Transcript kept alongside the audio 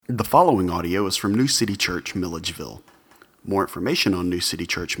The following audio is from New City Church, Milledgeville. More information on New City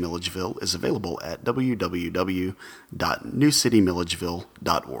Church, Milledgeville is available at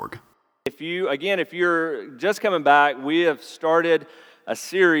www.newcitymilledgeville.org. If you're just coming back, we have started a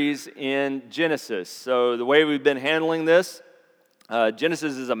series in Genesis. So the way we've been handling this,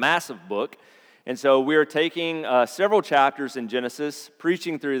 Genesis is a massive book, and so we're taking several chapters in Genesis,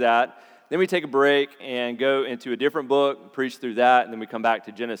 preaching through that. Then we take a break and go into a different book, preach through that, and then we come back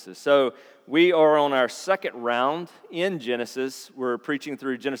to Genesis. So we are on our second round in Genesis. We're preaching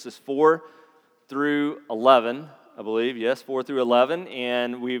through Genesis 4 through 11, I believe. Yes, 4 through 11.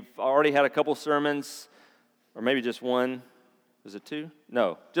 And we've already had a couple sermons, or maybe just one. Was it two?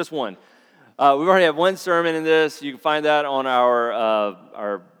 No, just one. We've already had one sermon in this. You can find that on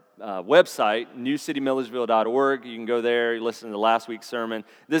our website, newcitymilledgeville.org. You can go there, listen to last week's sermon.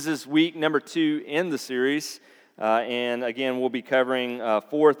 This is week number 2 in the series, and again, we'll be covering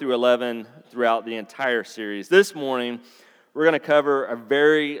 4 through 11 throughout the entire series. This morning, we're going to cover a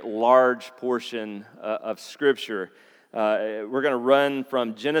very large portion of Scripture. We're going to run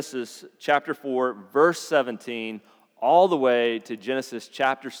from Genesis chapter 4, verse 17, all the way to Genesis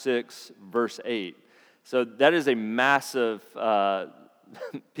chapter 6, verse 8. So that is a massive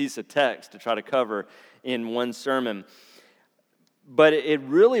piece of text to try to cover in one sermon. But it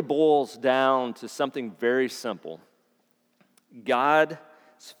really boils down to something very simple. God's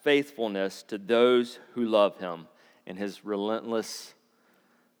faithfulness to those who love Him and His relentless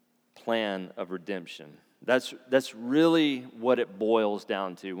plan of redemption. That's really what it boils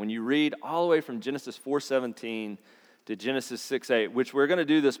down to. When you read all the way from Genesis 4:17 to Genesis 6:8, which we're going to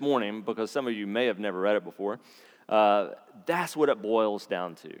do this morning because some of you may have never read it before, that's what it boils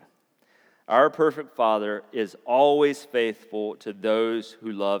down to. Our perfect Father is always faithful to those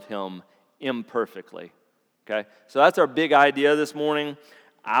who love Him imperfectly. Okay? So that's our big idea this morning.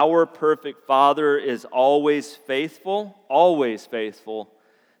 Our perfect Father is always faithful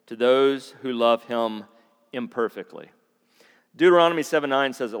to those who love Him imperfectly. Deuteronomy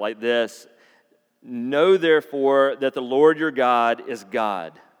 7:9 says it like this: "Know therefore that the Lord your God is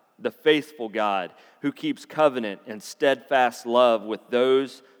God, the faithful God, who keeps covenant and steadfast love with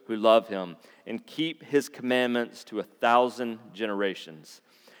those who love Him and keep His commandments to 1,000 generations."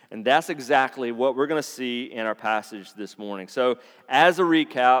 And that's exactly what we're going to see in our passage this morning. So as a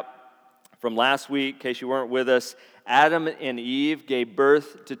recap from last week, in case you weren't with us, Adam and Eve gave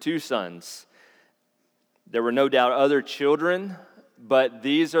birth to 2 sons. There were no doubt other children, but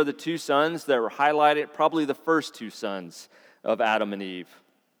these are the 2 sons that were highlighted, probably the first 2 sons of Adam and Eve.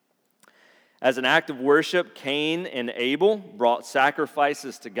 As an act of worship, Cain and Abel brought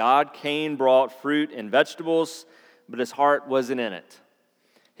sacrifices to God. Cain brought fruit and vegetables, but his heart wasn't in it.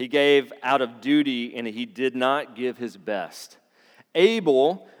 He gave out of duty, and he did not give his best.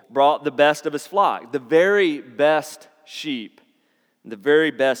 Abel brought the best of his flock, the very best sheep, the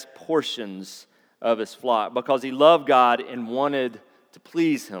very best portions of his flock, because he loved God and wanted to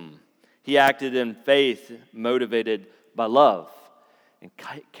please Him. He acted in faith, motivated by love. And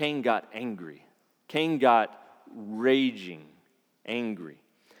Cain got angry. Cain got raging angry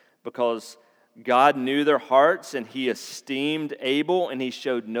because God knew their hearts and He esteemed Abel and He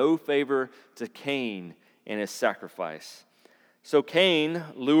showed no favor to Cain in his sacrifice. So Cain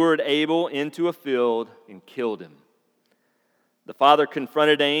lured Abel into a field and killed him. The father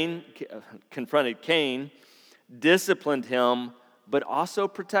confronted Cain, disciplined him, but also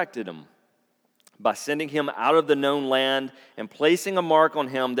protected him by sending him out of the known land and placing a mark on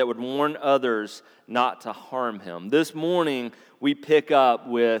him that would warn others not to harm him. This morning, we pick up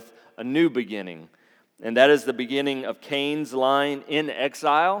with a new beginning, and that is the beginning of Cain's line in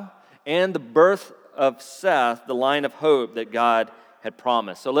exile and the birth of Seth, the line of hope that God had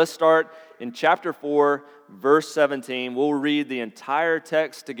promised. So let's start in chapter 4, verse 17. We'll read the entire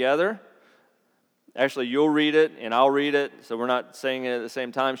text together. Actually, you'll read it and I'll read it, so we're not saying it at the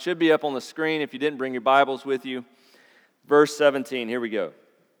same time. Should be up on the screen if you didn't bring your Bibles with you. Verse 17, here we go.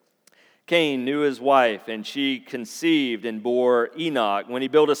 Cain knew his wife, and she conceived and bore Enoch. When he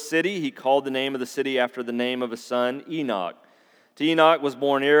built a city, he called the name of the city after the name of his son, Enoch. To Enoch was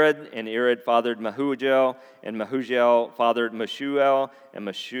born Irad, and Irad fathered Mehujael, and Mehujael fathered Meshuel, and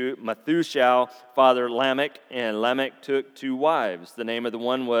Methuselah fathered Lamech, and Lamech took 2 wives. The name of the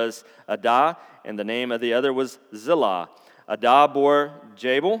one was Adah, and the name of the other was Zillah. Adah bore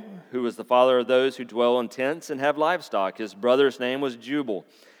Jabal, who was the father of those who dwell in tents and have livestock. His brother's name was Jubal.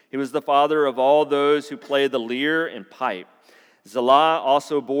 He was the father of all those who play the lyre and pipe. Zillah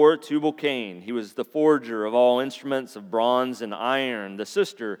also bore Tubal-Cain. He was the forger of all instruments of bronze and iron. The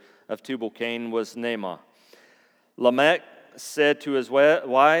sister of Tubal-Cain was Naamah. Lamech said to his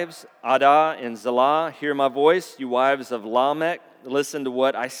wives, Adah and Zillah, hear my voice, you wives of Lamech, listen to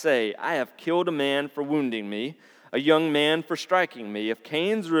what I say. I have killed a man for wounding me, a young man for striking me. If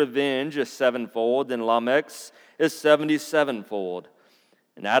Cain's revenge is sevenfold, then Lamech's is 77-fold.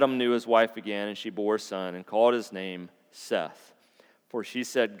 And Adam knew his wife again, and she bore a son, and called his name Seth. For she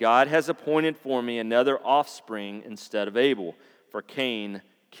said, God has appointed for me another offspring instead of Abel, for Cain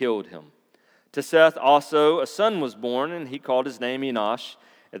killed him. To Seth also a son was born, and he called his name Enosh.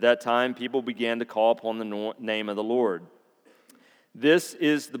 At that time people began to call upon the name of the Lord. This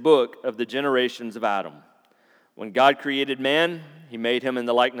is the book of the generations of Adam. When God created man, he made him in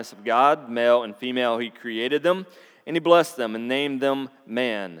the likeness of God. Male and female he created them, and he blessed them and named them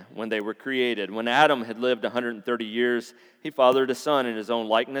man when they were created. When Adam had lived 130 years, he fathered a son in his own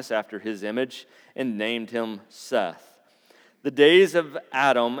likeness after his image and named him Seth. The days of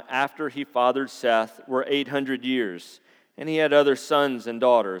Adam after he fathered Seth were 800 years, and he had other sons and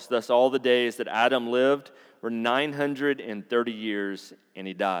daughters. Thus all the days that Adam lived were 930 years, and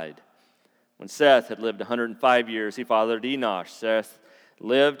he died. When Seth had lived 105 years, he fathered Enosh. Seth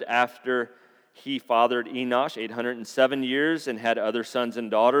lived after he fathered Enosh 807 years and had other sons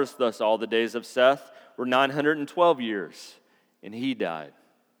and daughters. Thus all the days of Seth were 912 years, and he died.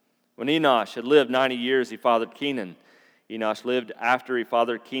 When Enosh had lived 90 years, he fathered Kenan. Enosh lived after he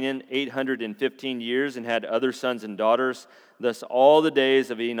fathered Kenan 815 years and had other sons and daughters. Thus all the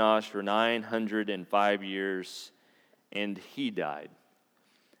days of Enosh were 905 years, and he died.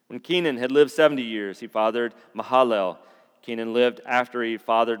 When Kenan had lived 70 years, he fathered Mahalalel. Kenan lived after he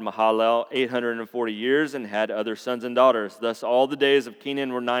fathered Mahalalel 840 years and had other sons and daughters. Thus all the days of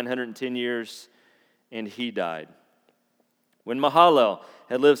Kenan were 910 years, and he died. When Mahalalel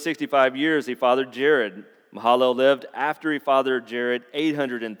had lived 65 years, he fathered Jared. Mahalalel lived after he fathered Jared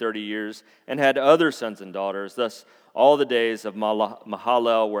 830 years and had other sons and daughters. Thus, all the days of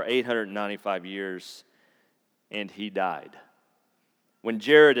Mahalalel were 895 years, and he died. When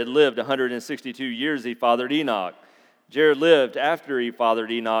Jared had lived 162 years, he fathered Enoch. Jared lived after he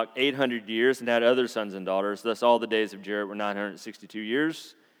fathered Enoch 800 years and had other sons and daughters. Thus, all the days of Jared were 962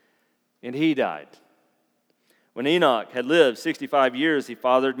 years, and he died. When Enoch had lived 65 years, he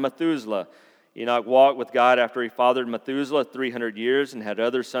fathered Methuselah. Enoch walked with God after he fathered Methuselah 300 years and had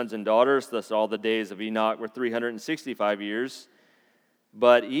other sons and daughters. Thus all the days of Enoch were 365 years.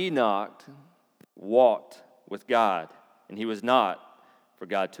 But Enoch walked with God, and he was not, for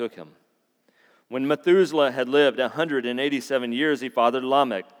God took him. When Methuselah had lived 187 years, he fathered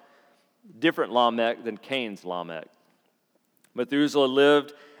Lamech, different Lamech than Cain's Lamech. Methuselah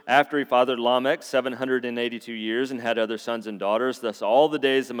lived after he fathered Lamech 782 years and had other sons and daughters. Thus all the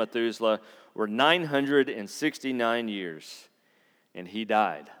days of Methuselah were 969 years, and he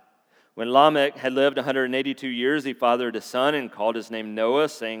died. When Lamech had lived 182 years, he fathered a son and called his name Noah,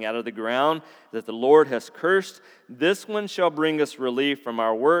 saying, out of the ground that the Lord has cursed, this one shall bring us relief from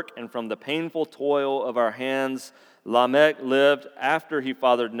our work and from the painful toil of our hands. Lamech lived after he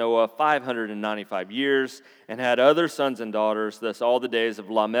fathered Noah 595 years and had other sons and daughters. Thus all the days of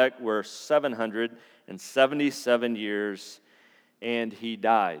Lamech were 777 years, and he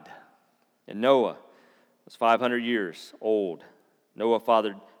died. And Noah was 500 years old. Noah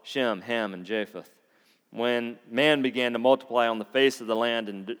fathered Shem, Ham, and Japheth. When man began to multiply on the face of the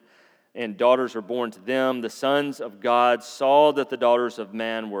land and daughters were born to them, the sons of God saw that the daughters of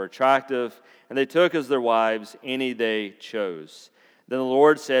man were attractive, and they took as their wives any they chose. Then the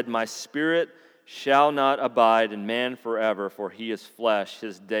Lord said, my spirit shall not abide in man forever, for he is flesh.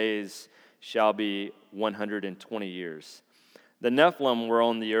 His days shall be 120 years. The Nephilim were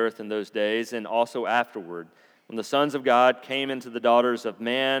on the earth in those days, and also afterward. When the sons of God came into the daughters of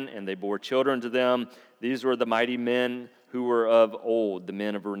man, and they bore children to them, these were the mighty men who were of old, the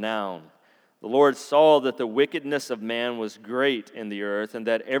men of renown. The Lord saw that the wickedness of man was great in the earth, and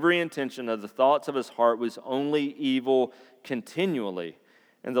that every intention of the thoughts of his heart was only evil continually.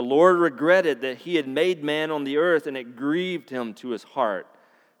 And the Lord regretted that he had made man on the earth, and it grieved him to his heart.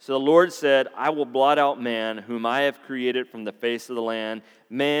 So the Lord said, I will blot out man, whom I have created from the face of the land,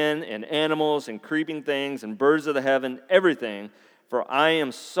 man and animals and creeping things and birds of the heaven, everything, for I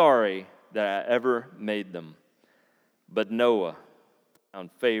am sorry that I ever made them. But Noah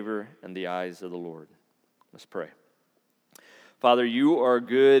found favor in the eyes of the Lord. Let's pray. Father, you are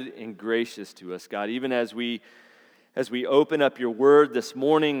good and gracious to us, God, even as we open up your word this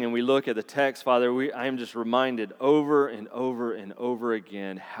morning and we look at the text, Father, I am just reminded over and over and over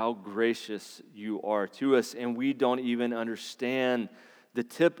again how gracious you are to us, and we don't even understand the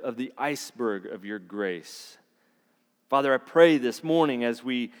tip of the iceberg of your grace. Father, I pray this morning as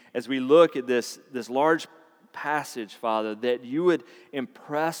we look at this large passage, Father, that you would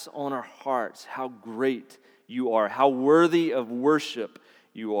impress on our hearts how great you are, how worthy of worship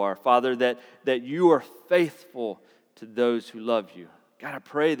you are. Father, that you are faithful to those who love you. God, I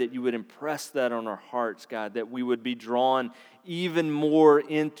pray that you would impress that on our hearts, God, that we would be drawn even more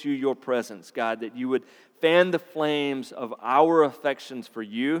into your presence, God, that you would fan the flames of our affections for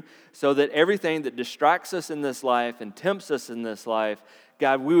you so that everything that distracts us in this life and tempts us in this life,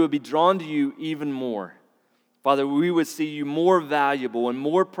 God, we would be drawn to you even more. Father, we would see you more valuable and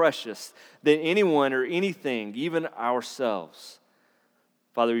more precious than anyone or anything, even ourselves.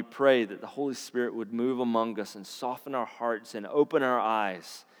 Father, we pray that the Holy Spirit would move among us and soften our hearts and open our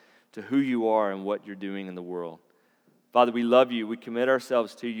eyes to who you are and what you're doing in the world. Father, we love you. We commit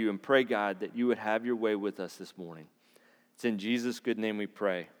ourselves to you and pray, God, that you would have your way with us this morning. It's in Jesus' good name we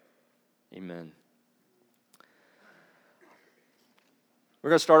pray. Amen. We're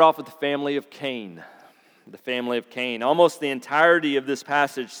going to start off with the family of Cain. The family of Cain. Almost the entirety of this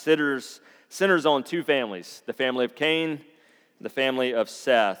passage centers on two families, the family of Cain, the family of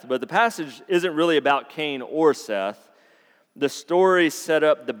Seth. But the passage isn't really about Cain or Seth. The story set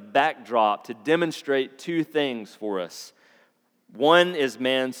up the backdrop to demonstrate two things for us. One is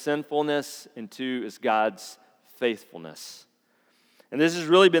man's sinfulness, and two is God's faithfulness. And this has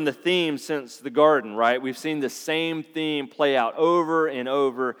really been the theme since the garden, right? We've seen the same theme play out over and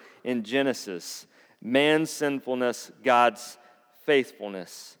over in Genesis. Man's sinfulness, God's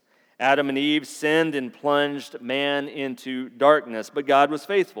faithfulness. Adam and Eve sinned and plunged man into darkness, but God was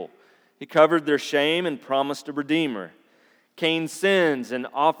faithful. He covered their shame and promised a redeemer. Cain sins and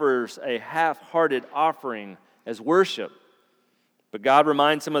offers a half-hearted offering as worship. But God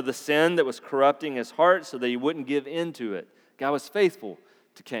reminds him of the sin that was corrupting his heart so that he wouldn't give in to it. God was faithful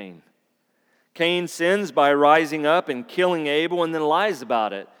to Cain. Cain sins by rising up and killing Abel and then lies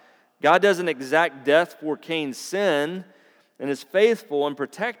about it. God doesn't exact death for Cain's sin and is faithful in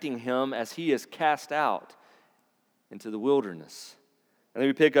protecting him as he is cast out into the wilderness. And then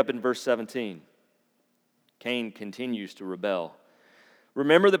we pick up in verse 17. Cain continues to rebel.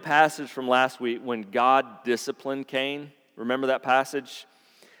 Remember the passage from last week when God disciplined Cain? Remember that passage?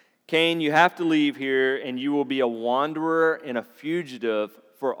 Cain, you have to leave here and you will be a wanderer and a fugitive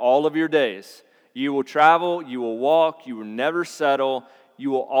for all of your days. You will travel, you will walk, you will never settle,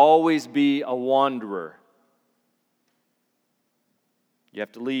 you will always be a wanderer. You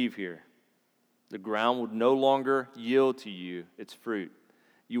have to leave here. The ground will no longer yield to you its fruit.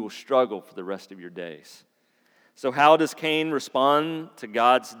 You will struggle for the rest of your days. So how does Cain respond to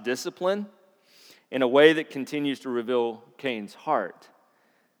God's discipline? In a way that continues to reveal Cain's heart.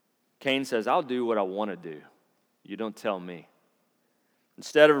 Cain says, I'll do what I want to do. You don't tell me.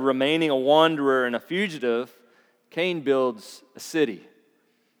 Instead of remaining a wanderer and a fugitive, Cain builds a city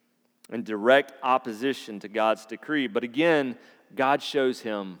in direct opposition to God's decree. But again, God shows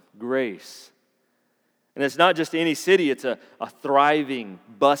him grace. And it's not just any city, it's a thriving,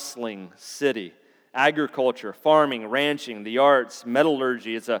 bustling city. Agriculture, farming, ranching, the arts,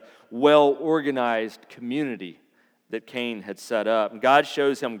 metallurgy. It's a well-organized community that Cain had set up. And God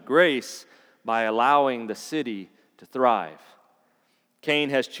shows him grace by allowing the city to thrive. Cain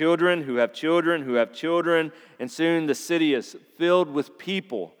has children who have children who have children, and soon the city is filled with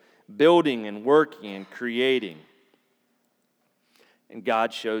people building and working and creating. And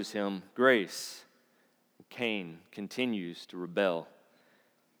God shows him grace. Cain continues to rebel.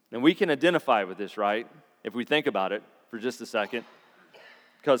 And we can identify with this, right? If we think about it for just a second.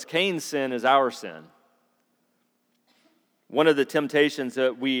 Because Cain's sin is our sin. One of the temptations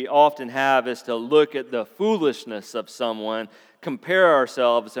that we often have is to look at the foolishness of someone, compare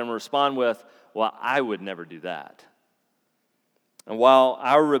ourselves, and respond with, well, I would never do that. And while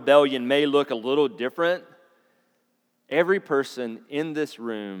our rebellion may look a little different, every person in this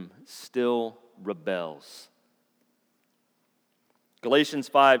room still rebels. Galatians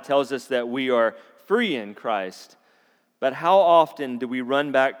 5 tells us that we are free in Christ, but how often do we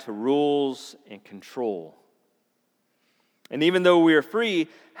run back to rules and control? And even though we are free,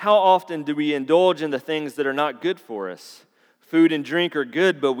 how often do we indulge in the things that are not good for us? Food and drink are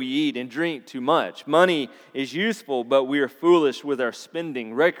good, but we eat and drink too much. Money is useful, but we are foolish with our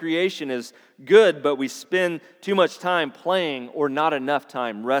spending. Recreation is good, but we spend too much time playing or not enough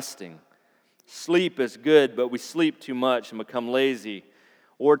time resting. Sleep is good, but we sleep too much and become lazy,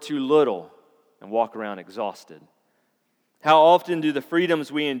 or too little and walk around exhausted. How often do the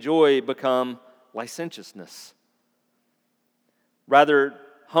freedoms we enjoy become licentiousness? Rather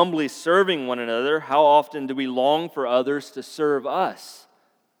humbly serving one another, how often do we long for others to serve us?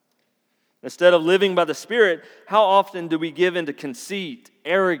 Instead of living by the Spirit, how often do we give into conceit,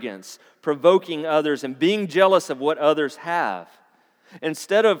 arrogance, provoking others, and being jealous of what others have?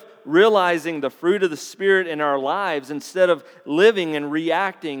 Instead of realizing the fruit of the Spirit in our lives, instead of living and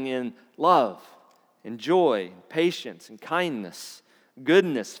reacting in love and joy, patience and kindness,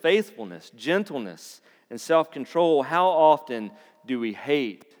 goodness, faithfulness, gentleness, and self-control, how often do we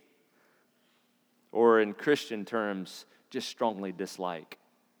hate, or in Christian terms, just strongly dislike?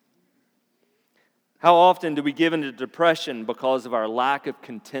 How often do we give into depression because of our lack of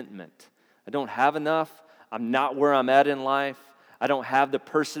contentment? I don't have enough. I'm not where I'm at in life. I don't have the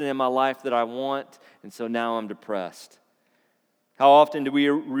person in my life that I want, and so now I'm depressed. How often do we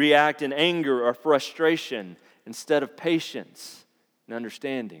react in anger or frustration instead of patience and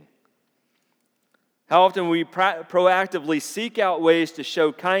understanding? How often we proactively seek out ways to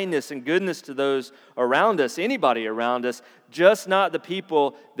show kindness and goodness to those around us, anybody around us, just not the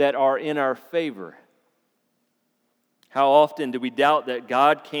people that are in our favor? How often do we doubt that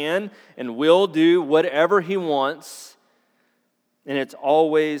God can and will do whatever He wants, and it's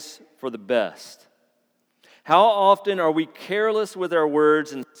always for the best? How often are we careless with our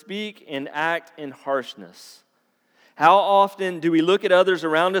words and speak and act in harshness? How often do we look at others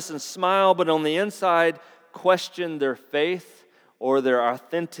around us and smile, but on the inside question their faith or their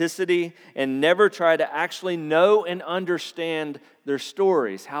authenticity and never try to actually know and understand their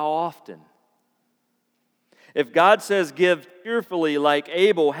stories? How often? If God says give cheerfully like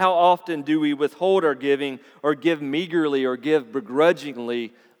Abel, how often do we withhold our giving or give meagerly or give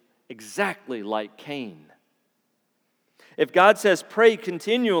begrudgingly exactly like Cain? If God says pray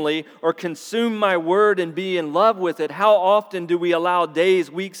continually or consume my word and be in love with it, how often do we allow days,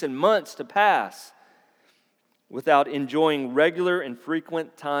 weeks, and months to pass without enjoying regular and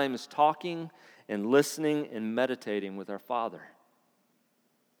frequent times talking and listening and meditating with our Father?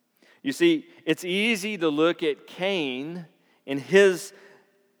 You see, it's easy to look at Cain and his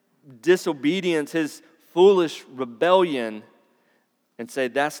disobedience, his foolish rebellion, and say,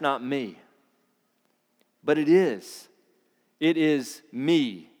 that's not me. But it is. It is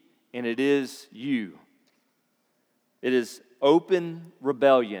me, and it is you. It is open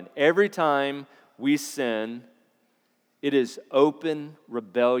rebellion. Every time we sin, it is open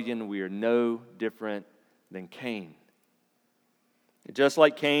rebellion. We are no different than Cain. Just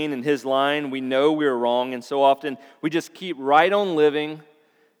like Cain and his line, we know we're wrong, and so often we just keep right on living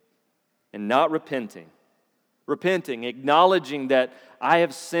and not repenting. Repenting, acknowledging that I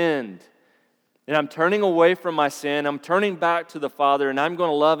have sinned, and I'm turning away from my sin. I'm turning back to the Father, and I'm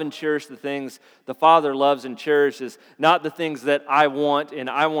going to love and cherish the things the Father loves and cherishes, not the things that I want and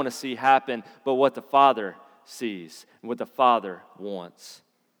I want to see happen, but what the Father sees and what the Father wants.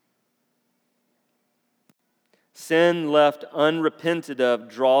 Sin left unrepented of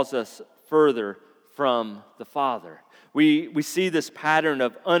draws us further from the Father. We see this pattern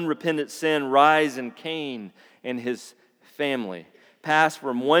of unrepentant sin rise in Cain and his family, pass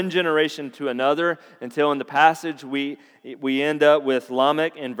from one generation to another until in the passage we end up with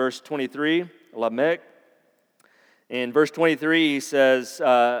Lamech in verse 23. Lamech. In verse 23 he says,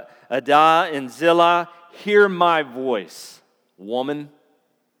 Adah and Zillah, hear my voice, woman.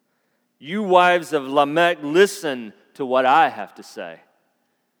 You wives of Lamech, listen to what I have to say.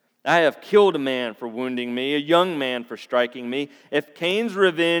 I have killed a man for wounding me, a young man for striking me. If Cain's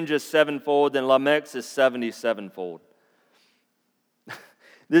revenge is sevenfold, then Lamech's is 77-fold.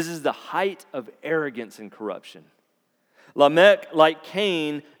 This is the height of arrogance and corruption. Lamech, like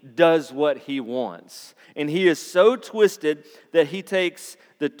Cain, does what he wants. And he is so twisted that he takes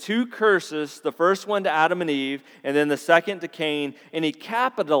the two curses, the first one to Adam and Eve, and then the second to Cain, and he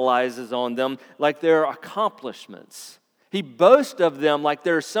capitalizes on them like they're accomplishments. He boasts of them like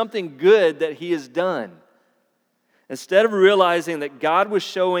there's something good that he has done. Instead of realizing that God was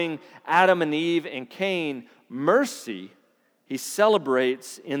showing Adam and Eve and Cain mercy, he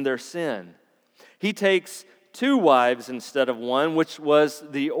celebrates in their sin. He takes two wives instead of one, which was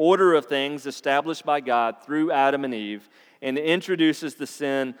the order of things established by God through Adam and Eve, and introduces the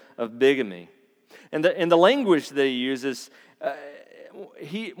sin of bigamy. And the language that he uses,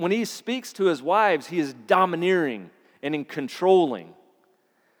 when he speaks to his wives, he is domineering and in controlling.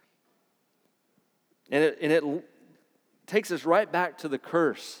 And it takes us right back to the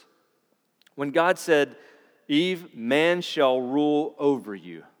curse. When God said, Eve, man shall rule over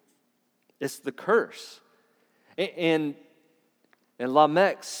you. It's the curse. And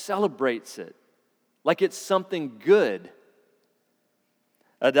Lamech celebrates it like it's something good.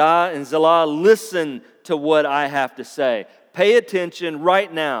 Adah and Zillah, listen to what I have to say. Pay attention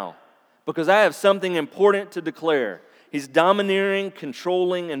right now because I have something important to declare. He's domineering,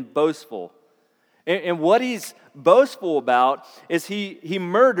 controlling, and boastful. And what he's boastful about is he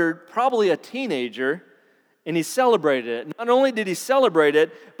murdered probably a teenager, and he celebrated it. Not only did he celebrate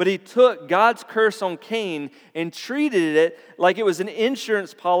it, but he took God's curse on Cain and treated it like it was an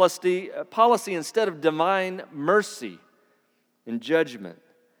insurance policy instead of divine mercy and judgment.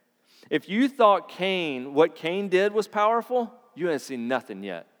 If you thought what Cain did was powerful, you haven't seen nothing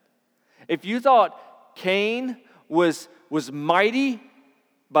yet. If you thought Cain was mighty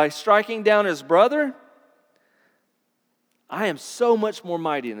by striking down his brother, I am so much more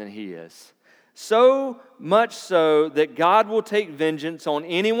mighty than he is. So much so that God will take vengeance on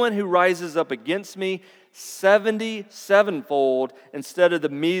anyone who rises up against me 77-fold instead of the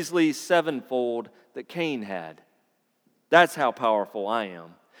measly 7-fold that Cain had. That's how powerful I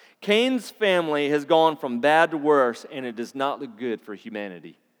am. Cain's family has gone from bad to worse, and it does not look good for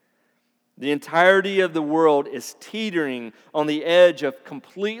humanity. The entirety of the world is teetering on the edge of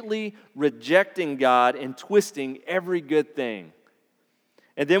completely rejecting God and twisting every good thing.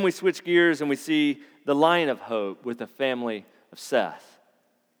 And then we switch gears and we see the line of hope with the family of Seth.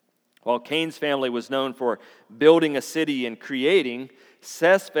 While Cain's family was known for building a city and creating,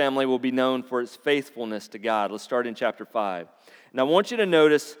 Seth's family will be known for its faithfulness to God. Let's start in chapter 5. And I want you to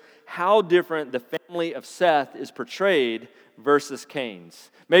notice how different the family of Seth is portrayed versus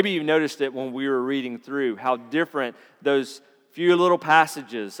Cain's. Maybe you noticed it when we were reading through how different those few little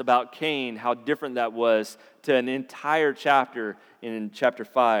passages about Cain, how different that was to an entire chapter in chapter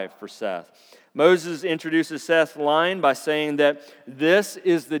 5 for Seth. Moses introduces Seth's line by saying that this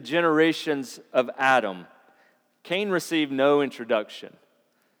is the generations of Adam. Cain received no introduction.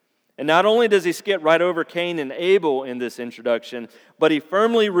 And not only does he skip right over Cain and Abel in this introduction, but he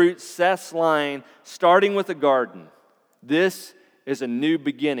firmly roots Seth's line starting with the garden. This is a new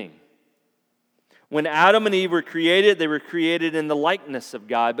beginning. When Adam and Eve were created, they were created in the likeness of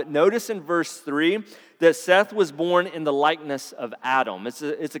God. But notice in verse 3 that Seth was born in the likeness of Adam.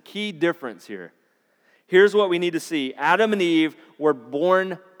 It's a key difference here. Here's what we need to see. Adam and Eve were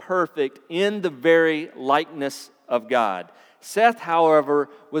born perfect in the very likeness of God. Seth, however,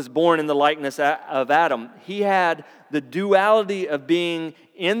 was born in the likeness of Adam. He had the duality of being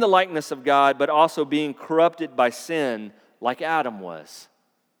in the likeness of God, but also being corrupted by sin like Adam was.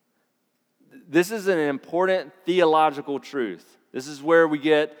 This is an important theological truth. This is where we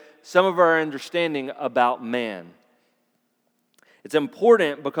get some of our understanding about man. It's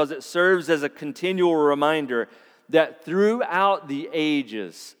important because it serves as a continual reminder that throughout the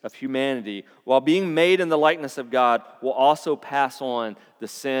ages of humanity, while being made in the likeness of God, will also pass on the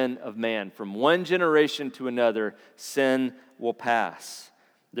sin of man. From one generation to another, sin will pass.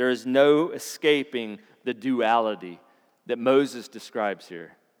 There is no escaping the duality that Moses describes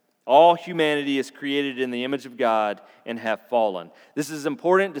here. All humanity is created in the image of God and have fallen. This is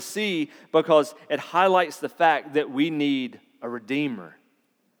important to see because it highlights the fact that we need a Redeemer.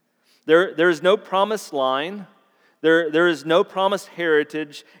 There is no promised line. There is no promised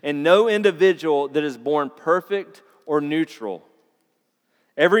heritage and no individual that is born perfect or neutral.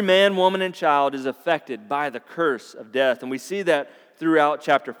 Every man, woman, and child is affected by the curse of death. And we see that throughout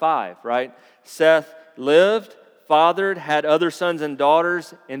chapter 5, right? Seth lived, fathered, had other sons and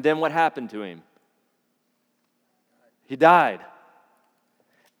daughters, and then what happened to him? He died.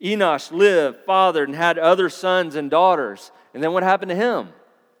 Enosh lived, fathered, and had other sons and daughters, and then what happened to him?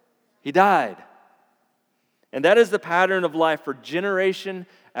 He died. And that is the pattern of life for generation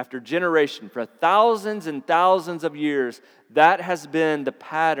after generation. For thousands and thousands of years, that has been the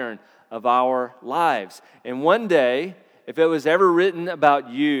pattern of our lives. And one day, if it was ever written about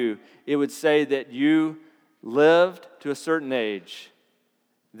you, it would say that you lived to a certain age,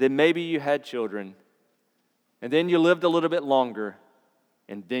 then maybe you had children, and then you lived a little bit longer,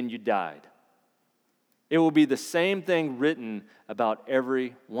 and then you died. It will be the same thing written about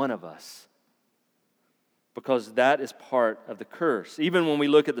every one of us, because that is part of the curse. Even when we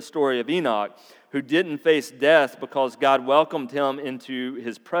look at the story of Enoch, who didn't face death because God welcomed him into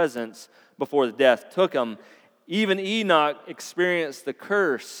his presence before the death took him, even Enoch experienced the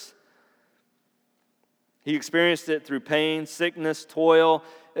curse. He experienced it through pain, sickness, toil.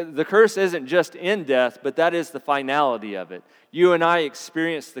 The curse isn't just in death, but that is the finality of it. You and I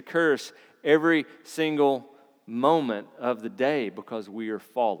experience the curse every single moment of the day because we are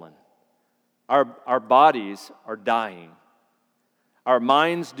fallen. Our bodies are dying. Our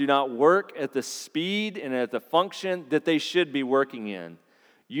minds do not work at the speed and at the function that they should be working in.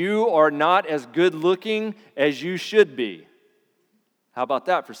 You are not as good looking as you should be. How about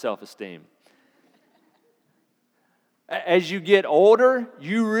that for self-esteem? As you get older,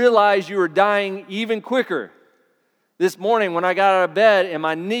 you realize you are dying even quicker This morning when I got out of bed and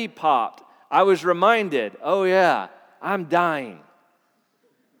my knee popped, I was reminded, oh yeah, I'm dying.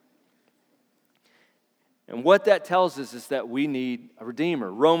 And what that tells us is that we need a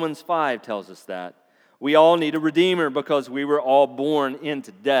Redeemer. Romans 5 tells us that. We all need a Redeemer because we were all born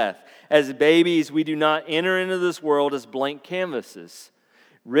into death. As babies, we do not enter into this world as blank canvases.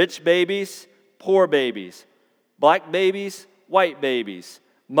 Rich babies, poor babies, black babies, white babies,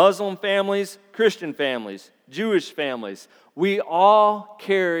 Muslim families, Christian families, Jewish families. We all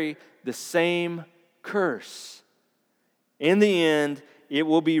carry the same curse. In the end, it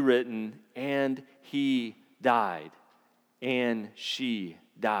will be written, and he died, and she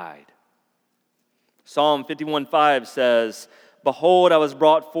died. Psalm 51:5 says, "Behold, I was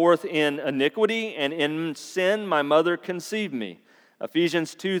brought forth in iniquity, and in sin my mother conceived me."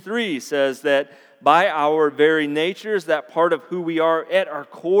 Ephesians 2:3 says that by our very natures, that part of who we are at our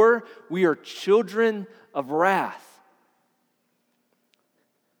core, we are children of wrath.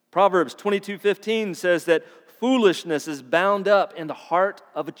 Proverbs 22:15 says that foolishness is bound up in the heart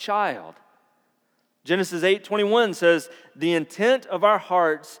of a child. Genesis 8:21 says, "The intent of our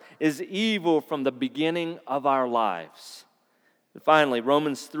hearts is evil from the beginning of our lives." And finally,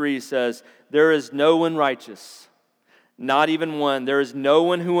 Romans 3 says, "There is no one righteous, not even one. There is no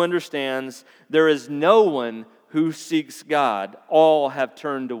one who understands. There is no one who seeks God. All have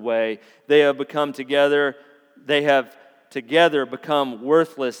turned away. They have together become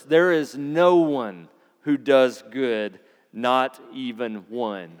worthless. There is no one who does good, not even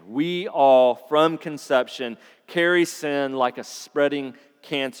one." We all, from conception, carry sin like a spreading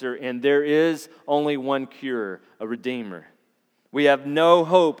cancer, and there is only one cure, a Redeemer. We have no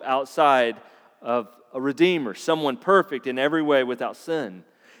hope outside of a Redeemer, someone perfect in every way without sin.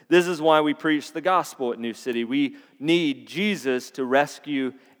 This is why we preach the gospel at New City. We need Jesus to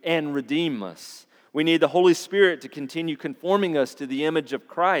rescue and redeem us. We need the Holy Spirit to continue conforming us to the image of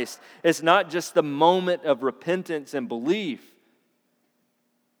Christ. It's not just the moment of repentance and belief.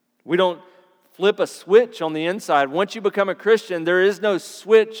 We don't flip a switch on the inside. Once you become a Christian, there is no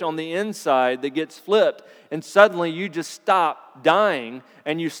switch on the inside that gets flipped, and suddenly you just stop dying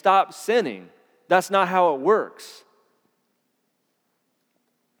and you stop sinning. That's not how it works.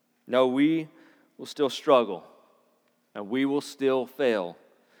 No, we will still struggle, and we will still fail.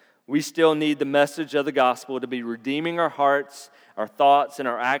 We still need the message of the gospel to be redeeming our hearts, our thoughts, and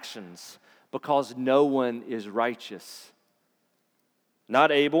our actions, because no one is righteous.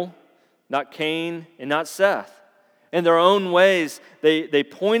 Not Abel, not Cain, and not Seth. In their own ways, they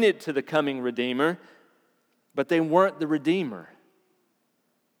pointed to the coming Redeemer, but they weren't the Redeemer.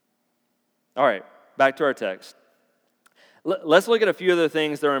 All right, back to our text. Let's look at a few other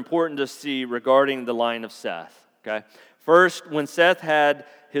things that are important to see regarding the line of Seth. Okay. First, when Seth had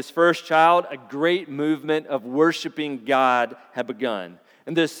his first child, a great movement of worshiping God had begun.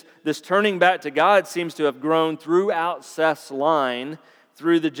 And this turning back to God seems to have grown throughout Seth's line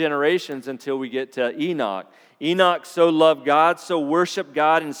through the generations until we get to Enoch. Enoch so loved God, so worshiped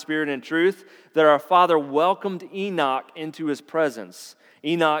God in spirit and truth, that our Father welcomed Enoch into his presence.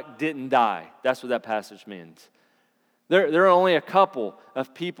 Enoch didn't die. That's what that passage means. There are only a couple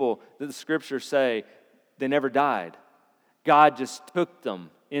of people that the scriptures say they never died. God just took them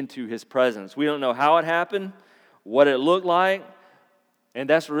into his presence. We don't know how it happened, what it looked like, and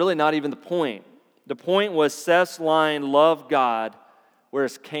that's really not even the point. The point was Seth's line loved God,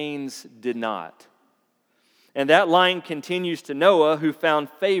 whereas Cain's did not. And that line continues to Noah, who found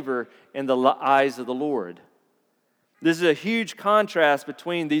favor in the eyes of the Lord. This is a huge contrast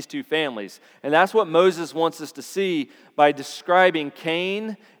between these two families. And that's what Moses wants us to see by describing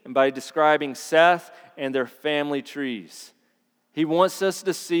Cain and by describing Seth and their family trees. He wants us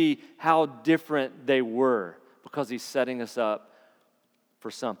to see how different they were because he's setting us up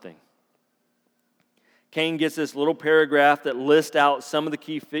for something. Cain gets this little paragraph that lists out some of the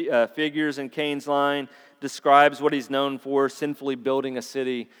key figures in Cain's line, describes what he's known for, sinfully building a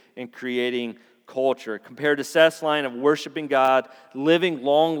city and creating culture, compared to Seth's line of worshiping God, living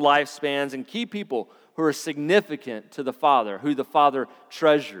long lifespans, and key people who are significant to the Father, who the Father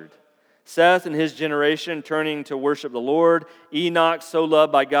treasured. Seth and his generation turning to worship the Lord, Enoch so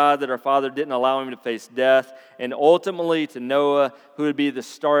loved by God that our Father didn't allow him to face death, and ultimately to Noah, who would be the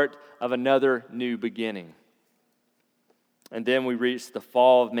start of another new beginning. And then we reach the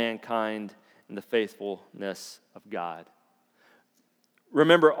fall of mankind and the faithfulness of God.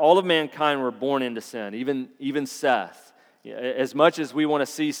 Remember, all of mankind were born into sin, even Seth. As much as we want to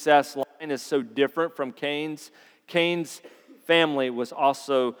see Seth's line as so different from Cain's family was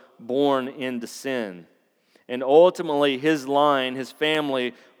also born into sin. And ultimately, his line, his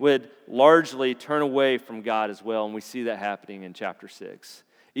family, would largely turn away from God as well. And we see that happening in chapter 6.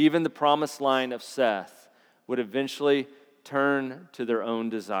 Even the promised line of Seth would eventually turn to their own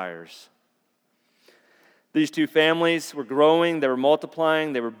desires. These two families were growing, they were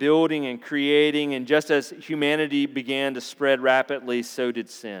multiplying, they were building and creating, and just as humanity began to spread rapidly, so did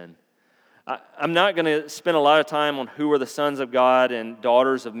sin. I'm not going to spend a lot of time on who were the sons of God and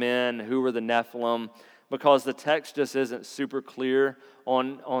daughters of men, who were the Nephilim, because the text just isn't super clear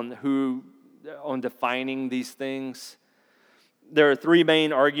on defining these things. There are three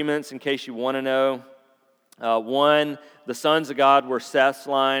main arguments in case you want to know. One, the sons of God were Seth's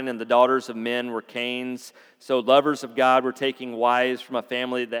line and the daughters of men were Cain's. So lovers of God were taking wives from a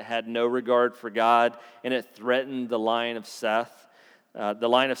family that had no regard for God, and it threatened the line of Seth. The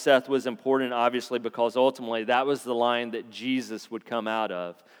line of Seth was important, obviously, because ultimately that was the line that Jesus would come out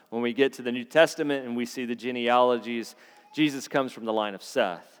of. When we get to the New Testament and we see the genealogies, Jesus comes from the line of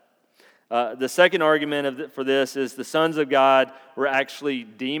Seth. The second argument for this is the sons of God were actually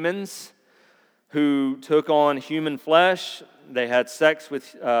demons who took on human flesh. They had sex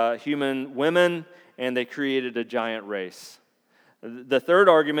with human women, and they created a giant race. The third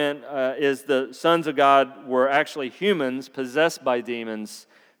argument is the sons of God were actually humans possessed by demons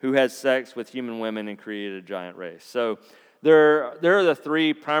who had sex with human women and created a giant race. So there are the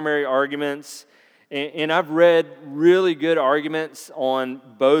three primary arguments, and I've read really good arguments on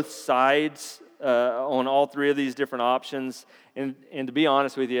both sides, on all three of these different options, and to be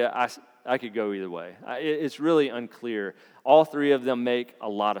honest with you, I could go either way. It's really unclear. All three of them make a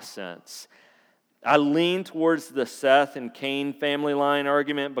lot of sense. I lean towards the Seth and Cain family line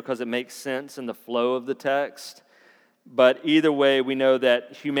argument because it makes sense in the flow of the text. But either way, we know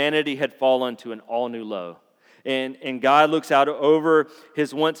that humanity had fallen to an all-new low. And God looks out over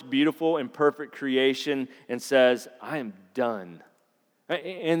his once beautiful and perfect creation and says, I am done.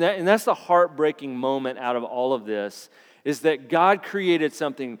 And that's the heartbreaking moment out of all of this, is that God created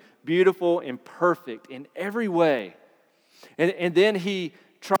something beautiful and perfect in every way. And then he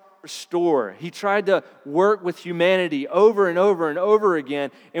tried to restore. He tried to work with humanity over and over and over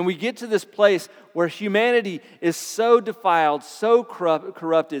again. And we get to this place where humanity is so defiled, so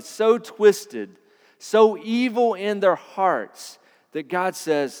corrupted, so twisted, so evil in their hearts that God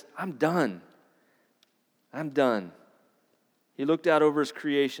says, I'm done. I'm done. He looked out over his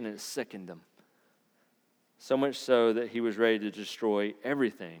creation and it sickened him. So much so that he was ready to destroy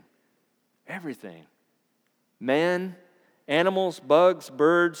everything. Everything. Man, animals, bugs,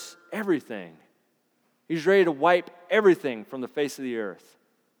 birds, everything. He's ready to wipe everything from the face of the earth.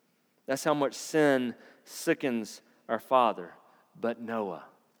 That's how much sin sickens our Father. But Noah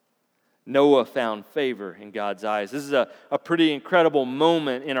found favor in God's eyes. This is a pretty incredible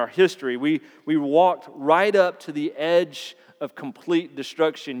moment in our history. We walked right up to the edge of complete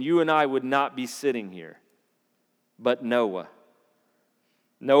destruction. You and I would not be sitting here. But Noah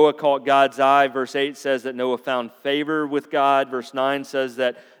caught God's eye. Verse 8 says that Noah found favor with God. Verse 9 says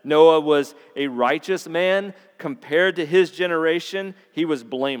that Noah was a righteous man. Compared to his generation, he was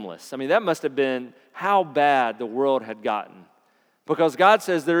blameless. I mean, that must have been how bad the world had gotten. Because God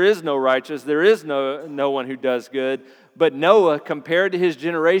says there is no righteous, there is no one who does good. But Noah, compared to his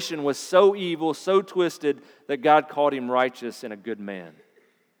generation, was so evil, so twisted, that God called him righteous and a good man.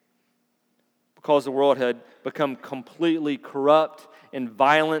 Because the world had become completely corrupt and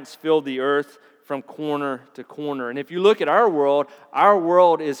violence filled the earth from corner to corner. And if you look at our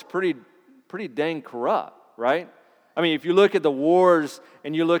world is pretty dang corrupt, right? I mean, if you look at the wars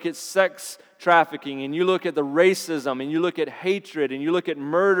and you look at sex trafficking and you look at the racism and you look at hatred and you look at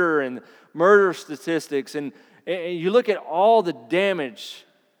murder and murder statistics and you look at all the damage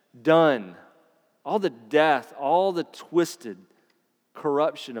done, all the death, all the twisted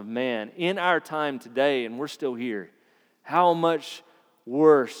corruption of man in our time today, and we're still here. How much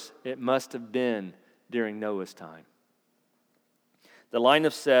worse it must have been during Noah's time. The line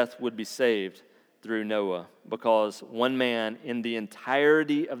of Seth would be saved through Noah because one man in the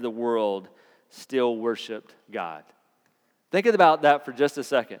entirety of the world still worshiped God. Think about that for just a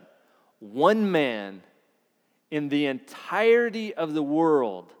second. One man in the entirety of the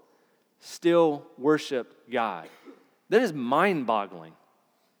world still worshiped God. That is mind-boggling.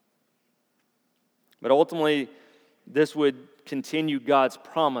 But ultimately, this would continue God's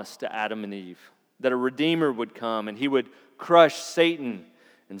promise to Adam and Eve, that a Redeemer would come and he would crush Satan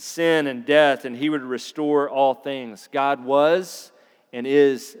and sin and death, and he would restore all things. God was and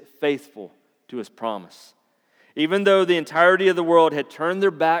is faithful to his promise. Even though the entirety of the world had turned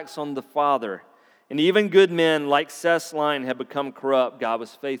their backs on the Father, and even good men like Seth's line had become corrupt, God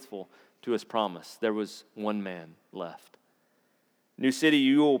was faithful to his promise. There was one man left. New City,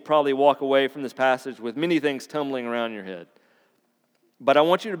 you will probably walk away from this passage with many things tumbling around your head. But I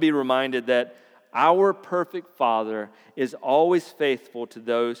want you to be reminded that our perfect Father is always faithful to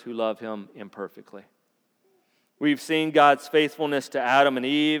those who love him imperfectly. We've seen God's faithfulness to Adam and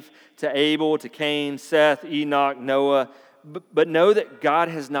Eve, to Abel, to Cain, Seth, Enoch, Noah. But know that God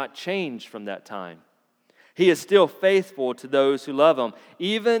has not changed from that time. He is still faithful to those who love him.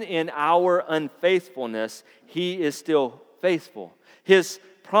 Even in our unfaithfulness, he is still faithful. His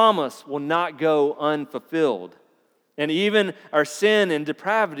promise will not go unfulfilled. And even our sin and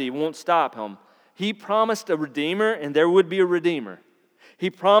depravity won't stop him. He promised a Redeemer, and there would be a Redeemer. He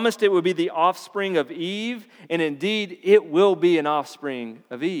promised it would be the offspring of Eve, and indeed it will be an offspring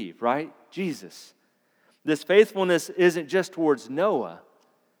of Eve, right? Jesus. This faithfulness isn't just towards Noah.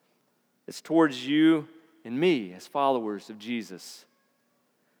 It's towards you and me as followers of Jesus.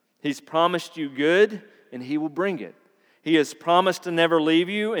 He's promised you good, and he will bring it. He has promised to never leave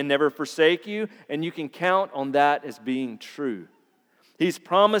you and never forsake you, and you can count on that as being true. He's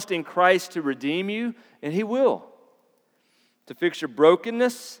promised in Christ to redeem you, and he will. To fix your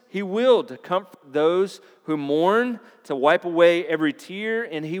brokenness, he will. To comfort those who mourn, to wipe away every tear,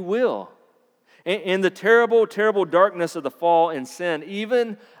 and he will. In the terrible, terrible darkness of the fall and sin,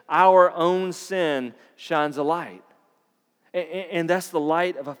 even our own sin shines a light. And that's the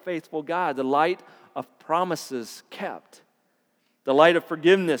light of a faithful God, the light of promises kept, the light of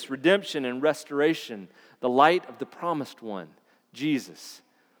forgiveness, redemption, and restoration, the light of the promised one, Jesus.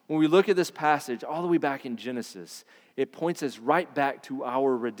 When we look at this passage all the way back in Genesis, it points us right back to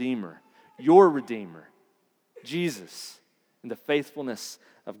our Redeemer, your Redeemer, Jesus, and the faithfulness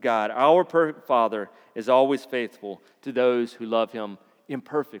of God. Our perfect Father is always faithful to those who love him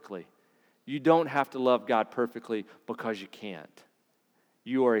imperfectly. You don't have to love God perfectly because you can't.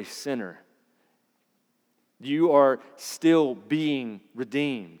 You are a sinner. You are still being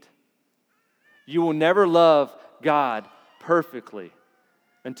redeemed. You will never love God perfectly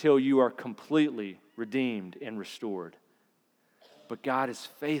until you are completely redeemed and restored. But God is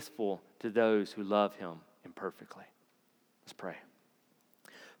faithful to those who love him imperfectly. Let's pray.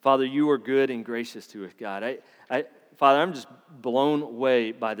 Father, you are good and gracious to us, God. Father, I'm just blown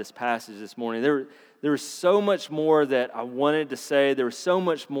away by this passage this morning. There was so much more that I wanted to say. There was so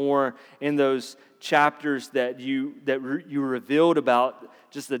much more in those chapters that you revealed about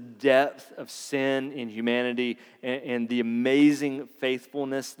just the depth of sin in humanity and the amazing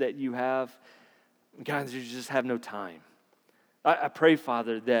faithfulness that you have. God, you just have no time. I pray,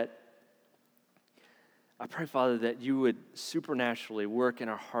 Father, that you would supernaturally work in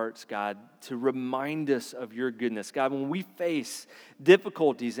our hearts, God, to remind us of your goodness. God, when we face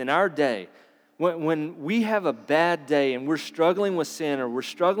difficulties in our day, when we have a bad day and we're struggling with sin or we're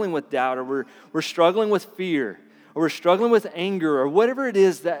struggling with doubt or we're struggling with fear or we're struggling with anger or whatever it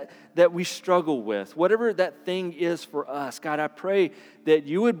is that we struggle with, whatever that thing is for us, God, I pray that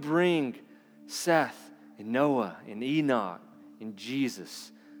you would bring Seth and Noah and Enoch and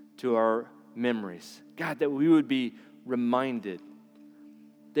Jesus to our memories. God, that we would be reminded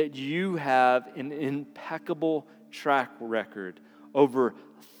that you have an impeccable track record over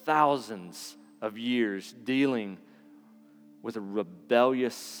thousands of years dealing with a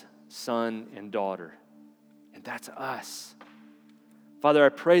rebellious son and daughter. And that's us. Father, I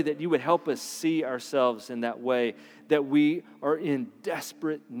pray that you would help us see ourselves in that way, that we are in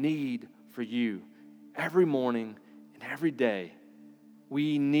desperate need for you every morning and every day.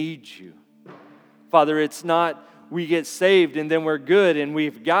 We need you. Father, it's not we get saved and then we're good and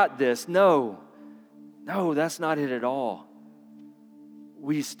we've got this. No, that's not it at all.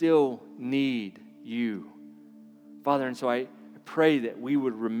 We still need you. Father, and so I pray that we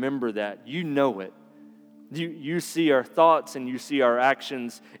would remember that. You know it. You see our thoughts and you see our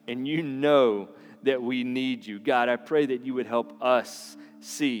actions and you know that we need you. God, I pray that you would help us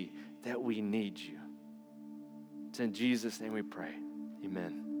see that we need you. It's in Jesus' name we pray.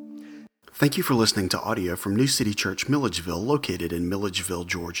 Amen. Thank you for listening to audio from New City Church Milledgeville, located in Milledgeville,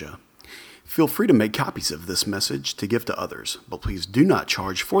 Georgia. Feel free to make copies of this message to give to others, but please do not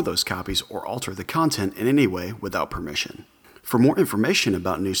charge for those copies or alter the content in any way without permission. For more information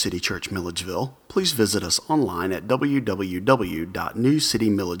about New City Church Milledgeville, please visit us online at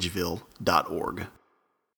www.newcitymilledgeville.org.